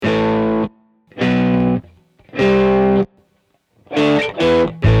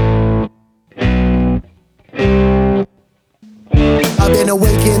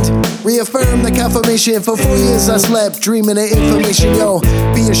awakened, reaffirm the confirmation. For 4 years I slept, dreaming of information, yo.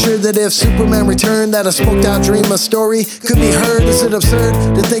 Be assured that if Superman returned, that a smoked out dream, a story could be heard. Is it absurd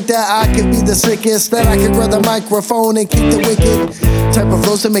to think that I could be the sickest, that I could grab the microphone and kick the wicked? Type of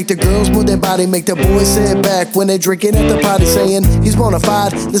flows to make the girls move their body, make the boys sit back when they're drinking at the party, saying he's bona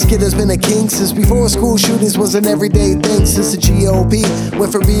fide. This kid has been a king since before school shootings was an everyday thing. Since the GOP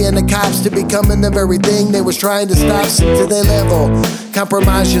went from being the cops to becoming the very thing they was trying to stop. Sink to their level,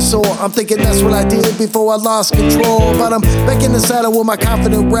 compromise your soul. I'm thinking that's what I did before I lost control. But I'm back in the saddle with my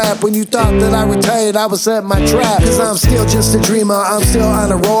confident rap. When you thought that I retired, I was at my trap. Cause I'm still just a dreamer, I'm still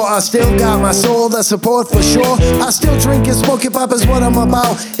on a roll. I still got my soul, that support for sure. I still drink and smoke, hip hop is what I'm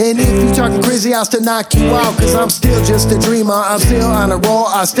about. And if you talking crazy, I'll still knock you out. Cause I'm still just a dreamer, I'm still on a roll.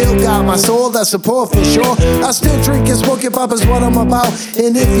 I still got my soul, that support for sure. I still drink and smoke, hip hop is what I'm about.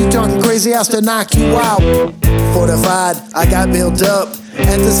 And if you talking crazy, I'll still knock you out. Fortified, I got built up.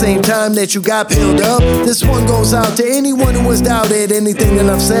 At the same time that you got peeled up. This one goes out to anyone who has doubted anything that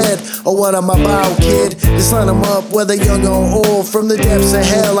I've said or what I'm about, kid. Just line them up, whether young or old. From the depths of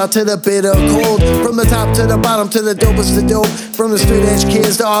hell out to the bitter cold. From the top to the bottom to the dopest of dope. From the straight edge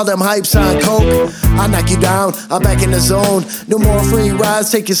kids to all them hypes on coke. I knock you down, I'm back in the zone. No more free rides,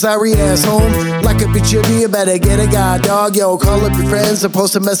 take your sorry ass home. Like a bitch, you better get a guy, dog. Yo, call up your friends and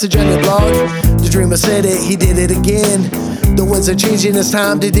post a message on your blog. The dreamer said it, he did it again. The winds are changing, it's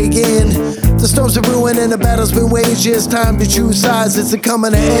time to dig in. The storms are brewing and the battle's been waged. It's time to choose sides, it's a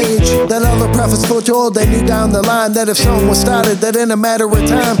coming of age. That all the prophets foretold, they knew down the line that if something was started, that in a matter of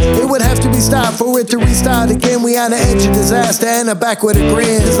time, it would have to be stopped for it to restart again. We on the edge of disaster and I'm back with a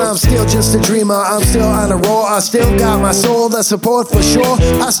grin. Cause I'm still just a dreamer, I'm still on a roll. I still got my soul, that support for sure.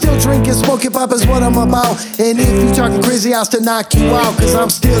 I still drink and smoke, hip hop is what I'm about. And if you talking crazy, I'll still knock you out. Cause I'm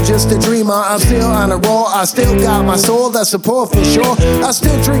still just a dreamer, I'm still on a roll. I still got my soul, that support for sure. I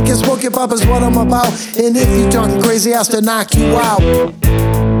still drink and smoke, hip hop is what I'm about. And if you talking crazy, I'll still knock you out.